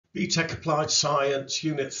BTEC Applied Science,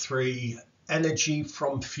 Unit 3, Energy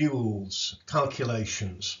from Fuels,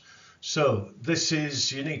 Calculations. So this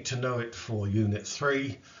is, you need to know it for Unit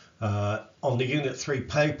 3. On the Unit 3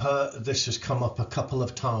 paper, this has come up a couple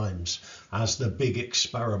of times as the big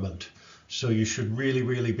experiment. So you should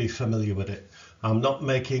really be familiar with it. I'm not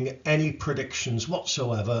making any predictions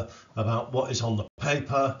whatsoever about what is on the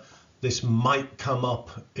paper. This might come up,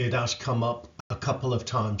 it has come up a couple of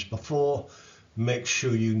times before. Make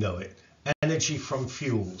sure you know it. Energy from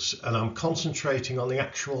fuels, and I'm concentrating on the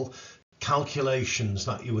actual calculations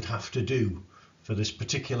that you would have to do for this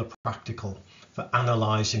particular practical, for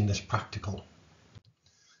analysing this practical.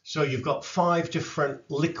 So you've got 5 different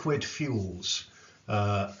liquid fuels,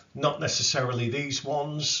 not necessarily these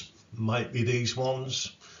ones, might be these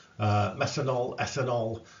ones, methanol,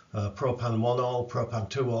 ethanol, propan 1-ol, propan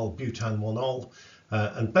 2-ol, butan 1-ol,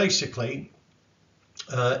 and basically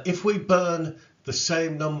if we burn the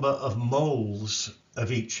same number of moles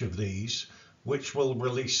of each of these, which will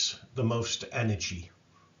release the most energy,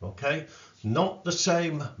 okay? Not the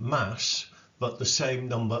same mass, but the same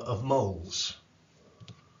number of moles.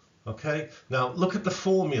 Okay, now look at the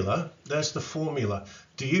formula. There's the formula.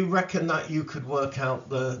 Do you reckon that you could work out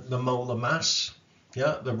the molar mass?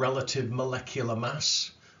 Yeah, the relative molecular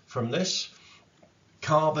mass from this?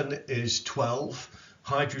 Carbon is 12,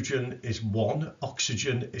 hydrogen is 1,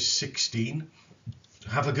 oxygen is 16.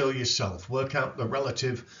 Have a go yourself. Work out the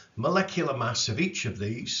relative molecular mass of each of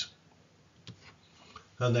these.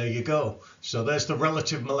 And there you go. So there's the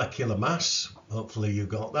relative molecular mass. Hopefully you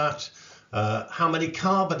got that. How many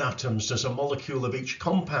carbon atoms does a molecule of each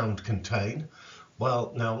compound contain?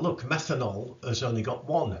 Well, now look, methanol has only got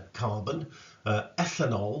 1 carbon.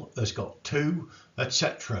 Ethanol has got 2,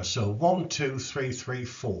 etc. So 1, 2, 3, 3,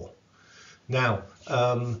 4. Now,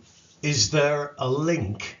 is there a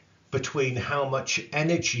link between how much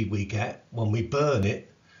energy we get when we burn it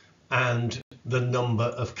and the number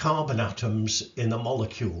of carbon atoms in a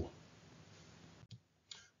molecule?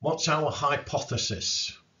 What's our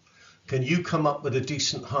hypothesis? Can you come up with a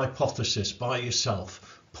decent hypothesis by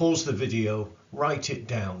yourself? Pause the video, write it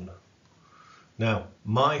down. Now,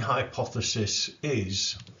 my hypothesis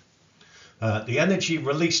is the energy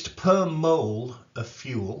released per mole of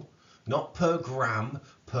fuel, not per gram,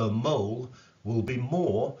 per mole, will be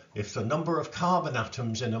more if the number of carbon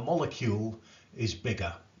atoms in a molecule is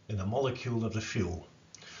bigger, in a molecule of the fuel.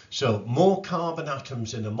 So more carbon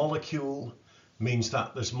atoms in a molecule means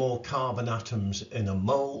that there's more carbon atoms in a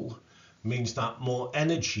mole, means that more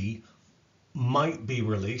energy might be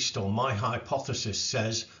released, or my hypothesis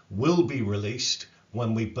says will be released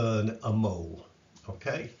when we burn a mole.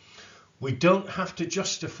 Okay? We don't have to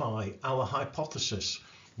justify our hypothesis.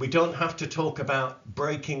 We don't have to talk about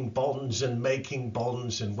breaking bonds and making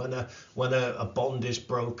bonds, and when a bond is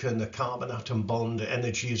broken, a carbon atom bond,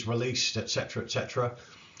 energy is released, etc., etc.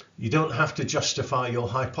 You don't have to justify your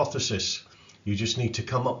hypothesis. You just need to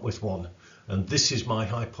come up with one. And this is my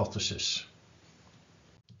hypothesis.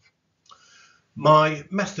 My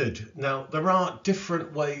method. Now, there are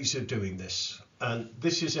different ways of doing this, and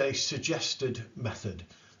this is a suggested method.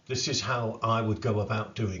 This is how I would go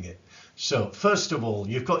about doing it. So first of all,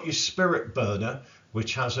 you've got your spirit burner,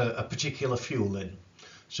 which has a particular fuel in.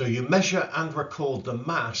 So you measure and record the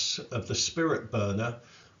mass of the spirit burner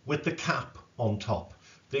with the cap on top.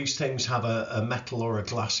 These things have a metal or a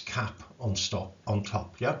glass cap on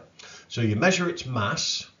top, yeah? So you measure its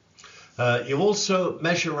mass. You also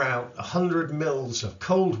measure out 100 mils of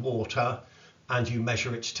cold water, and you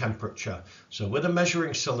measure its temperature. So with a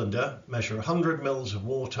measuring cylinder, measure 100 mils of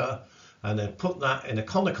water, and then put that in a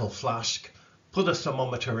conical flask, put a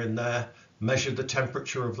thermometer in there, measure the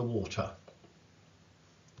temperature of the water.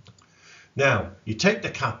 Now, you take the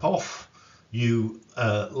cap off, you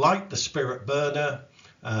light the spirit burner,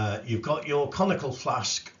 you've got your conical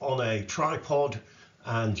flask on a tripod,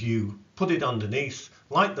 and you put it underneath,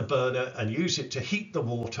 light the burner, and use it to heat the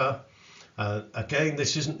water. Again,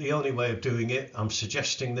 this isn't the only way of doing it. I'm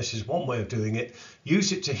suggesting this is one way of doing it.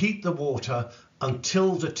 Use it to heat the water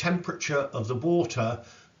until the temperature of the water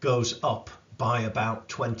goes up by about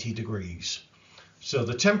 20 degrees. So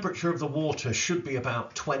the temperature of the water should be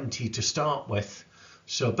about 20 to start with.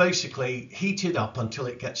 So basically heat it up until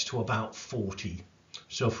it gets to about 40.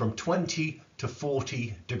 So from 20 to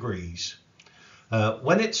 40 degrees.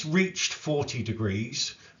 When it's reached 40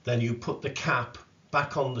 degrees, then you put the cap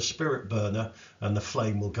back on the spirit burner and the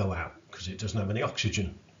flame will go out because it doesn't have any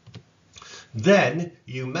oxygen. Then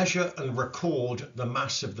you measure and record the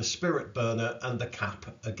mass of the spirit burner and the cap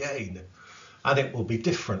again. And it will be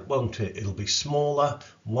different, won't it? It'll be smaller.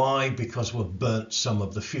 Why? Because we've burnt some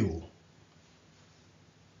of the fuel.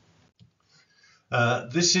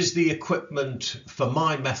 This is the equipment for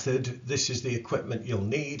my method. This is the equipment you'll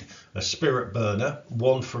need. A spirit burner,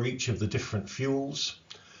 one for each of the different fuels.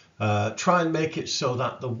 Try and make it so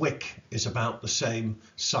that the wick is about the same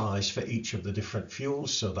size for each of the different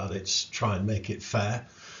fuels, so that try and make it fair.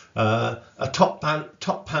 A top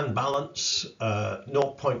pan balance,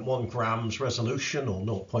 0.1 grams resolution or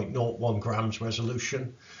 0.01 grams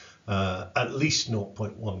resolution, at least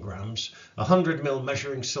 0.1 grams, a 100 ml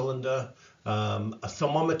measuring cylinder, a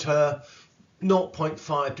thermometer,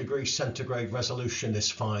 0.5 degrees centigrade resolution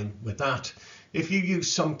is fine with that. If you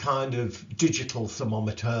use some kind of digital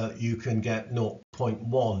thermometer, you can get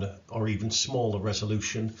 0.1 or even smaller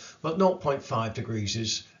resolution, but 0.5 degrees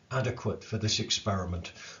is adequate for this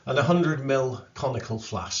experiment. And a 100 ml conical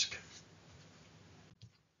flask.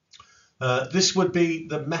 This would be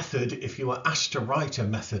the method if you were asked to write a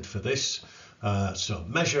method for this. So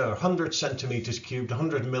measure 100 centimeters cubed,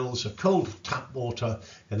 100 mils of cold tap water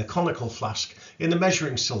in a conical flask. In the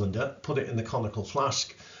measuring cylinder, put it in the conical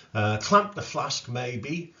flask. Clamp the flask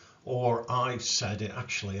maybe, or I said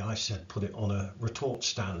put it on a retort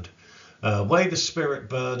stand. Weigh the spirit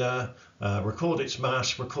burner, record its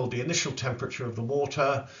mass, record the initial temperature of the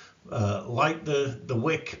water, light the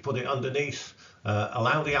wick, put it underneath,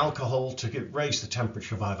 allow the alcohol to raise the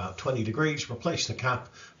temperature by about 20 degrees, replace the cap,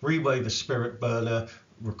 reweigh the spirit burner,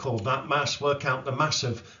 record that mass, work out the mass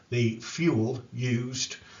of the fuel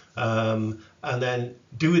used, and then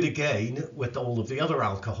do it again with all of the other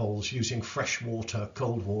alcohols using fresh water,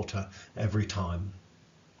 cold water every time.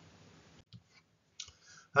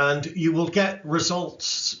 And you will get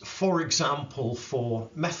results, for example, for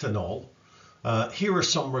methanol. Here are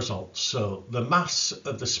some results. So the mass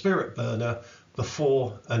of the spirit burner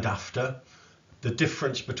before and after. The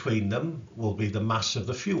difference between them will be the mass of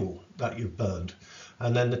the fuel that you've burned.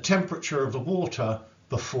 And then the temperature of the water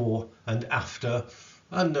before and after.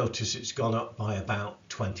 And notice it's gone up by about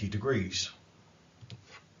 20 degrees.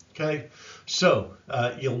 Okay, so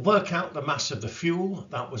you'll work out the mass of the fuel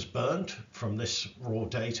that was burnt from this raw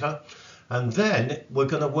data, and then we're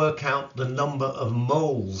going to work out the number of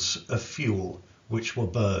moles of fuel which were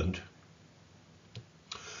burned.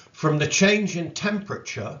 From the change in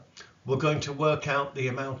temperature, we're going to work out the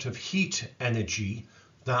amount of heat energy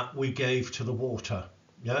that we gave to the water.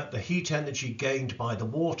 Yeah, the heat energy gained by the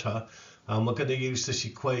water. And we're going to use this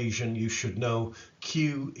equation. You should know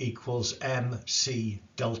Q equals mc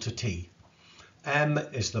delta T. M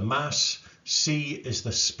is the mass, C is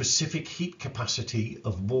the specific heat capacity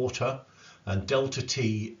of water, and delta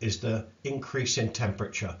T is the increase in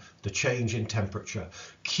temperature, the change in temperature.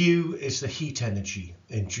 Q is the heat energy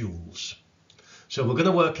in joules. So we're going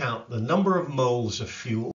to work out the number of moles of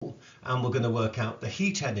fuel, and we're going to work out the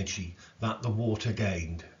heat energy that the water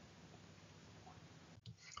gained.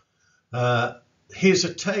 Here's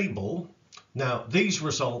a table. Now these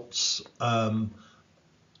results, I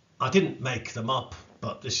didn't make them up,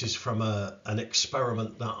 but this is from an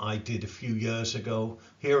experiment that I did a few years ago.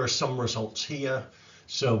 Here are some results here.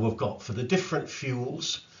 So we've got for the different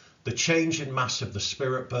fuels, the change in mass of the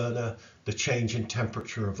spirit burner, the change in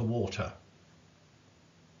temperature of the water.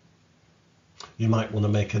 You might want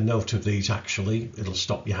to make a note of these actually. It'll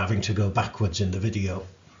stop you having to go backwards in the video.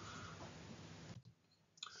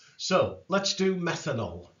 So let's do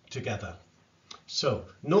methanol together. So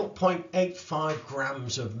 0.85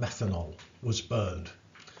 grams of methanol was burned.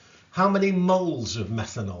 How many moles of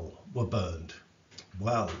methanol were burned?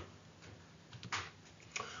 Well,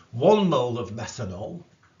 1 mole of methanol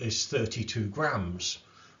is 32 grams.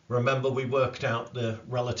 Remember, we worked out the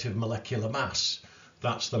relative molecular mass.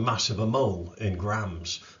 That's the mass of a mole in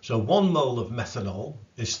grams. So 1 mole of methanol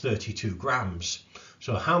is 32 grams.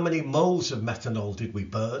 So how many moles of methanol did we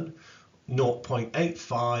burn?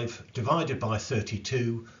 0.85 divided by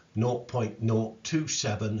 32,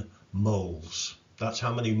 0.027 moles. That's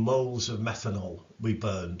how many moles of methanol we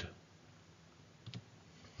burned.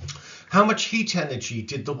 How much heat energy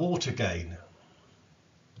did the water gain?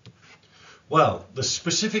 Well, the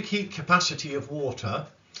specific heat capacity of water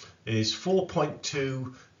is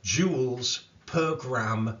 4.2 joules per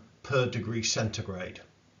gram per degree centigrade.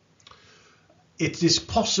 It is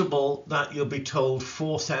possible that you'll be told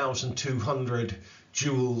 4,200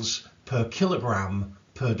 joules per kilogram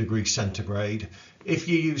per degree centigrade. If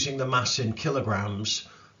you're using the mass in kilograms,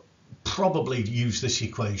 probably use this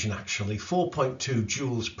equation actually, 4.2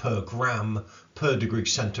 joules per gram per degree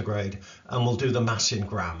centigrade, and we'll do the mass in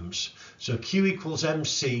grams. So Q equals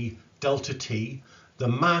mc delta T. The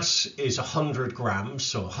mass is 100 grams,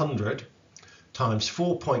 so 100 times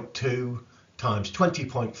 4.2 times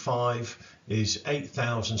 20.5 is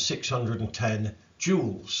 8,610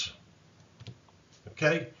 joules.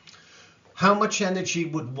 Okay, how much energy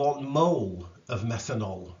would 1 mole of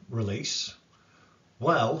methanol release?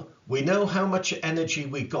 Well, we know how much energy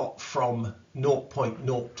we got from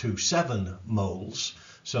 0.027 moles.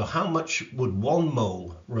 So how much would 1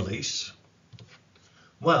 mole release?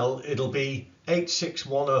 Well, it'll be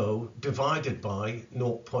 8610 divided by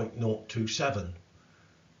 0.027.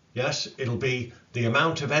 Yes, it'll be the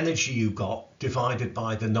amount of energy you got divided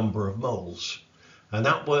by the number of moles. And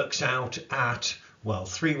that works out at, well,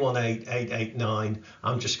 318,889.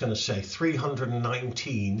 I'm just going to say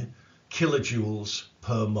 319 kilojoules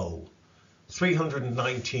per mole.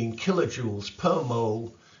 319 kilojoules per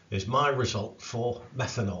mole is my result for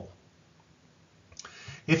methanol.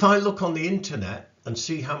 If I look on the internet and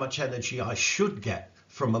see how much energy I should get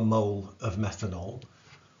from a mole of methanol,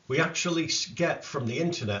 we actually get from the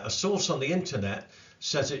internet, a source on the internet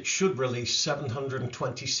says it should release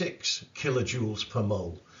 726 kilojoules per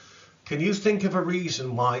mole. Can you think of a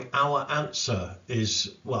reason why our answer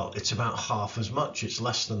is, well, it's about half as much, it's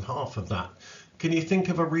less than half of that? Can you think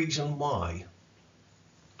of a reason why?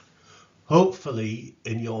 Hopefully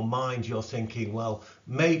in your mind you're thinking, well,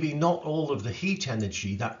 maybe not all of the heat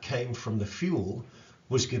energy that came from the fuel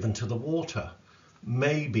was given to the water.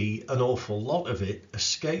 Maybe an awful lot of it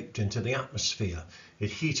escaped into the atmosphere.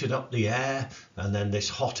 It heated up the air and then this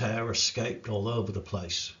hot air escaped all over the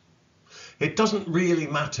place. It doesn't really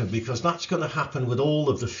matter because that's going to happen with all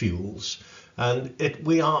of the fuels, and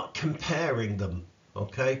we are comparing them.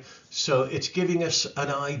 Okay, so it's giving us an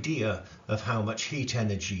idea of how much heat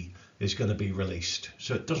energy is going to be released.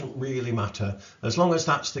 So it doesn't really matter as long as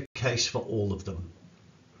that's the case for all of them.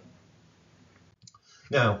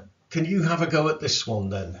 Now, can you have a go at this one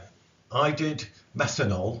then? I did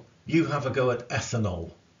methanol, you have a go at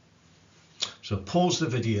ethanol. So pause the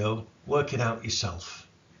video, work it out yourself.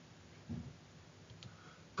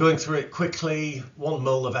 Going through it quickly, 1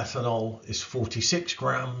 mole of ethanol is 46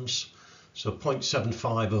 grams. So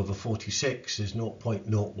 0.75 over 46 is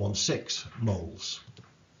 0.016 moles.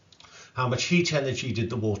 How much heat energy did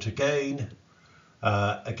the water gain?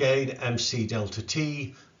 Again, MC delta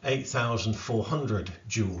T, 8,400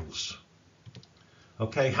 joules.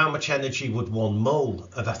 Okay, how much energy would 1 mole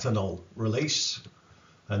of ethanol release?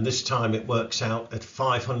 And this time it works out at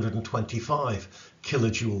 525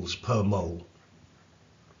 kilojoules per mole.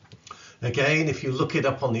 Again, if you look it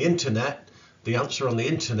up on the internet, the answer on the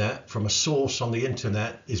internet from a source on the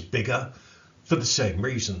internet is bigger for the same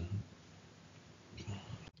reason.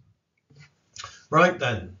 Right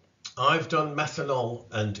then, I've done methanol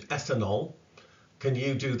and ethanol. Can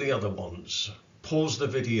you do the other ones? Pause the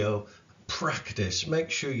video, practice,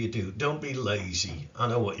 make sure you do. Don't be lazy. I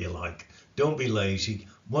know what you're like. Don't be lazy,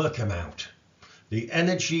 work them out. The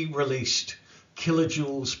energy released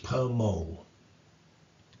kilojoules per mole.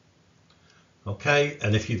 Okay,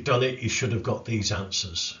 and if you've done it, you should have got these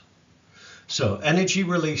answers. So energy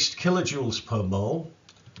released kilojoules per mole.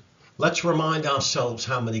 Let's remind ourselves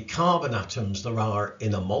how many carbon atoms there are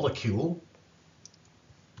in a molecule.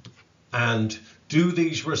 And do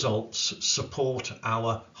these results support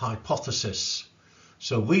our hypothesis?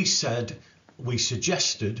 So we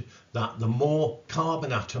suggested that the more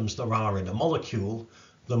carbon atoms there are in a molecule,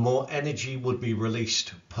 the more energy would be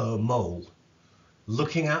released per mole.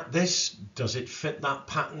 Looking at this, does it fit that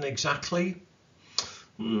pattern exactly?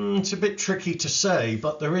 It's a bit tricky to say,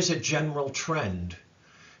 but there is a general trend.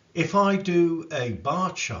 If I do a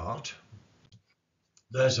bar chart,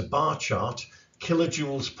 there's a bar chart,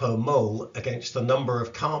 kilojoules per mole against the number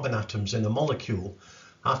of carbon atoms in a molecule.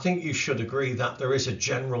 I think you should agree that there is a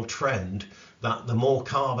general trend that the more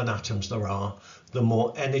carbon atoms there are, the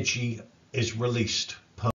more energy is released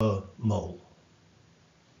per mole.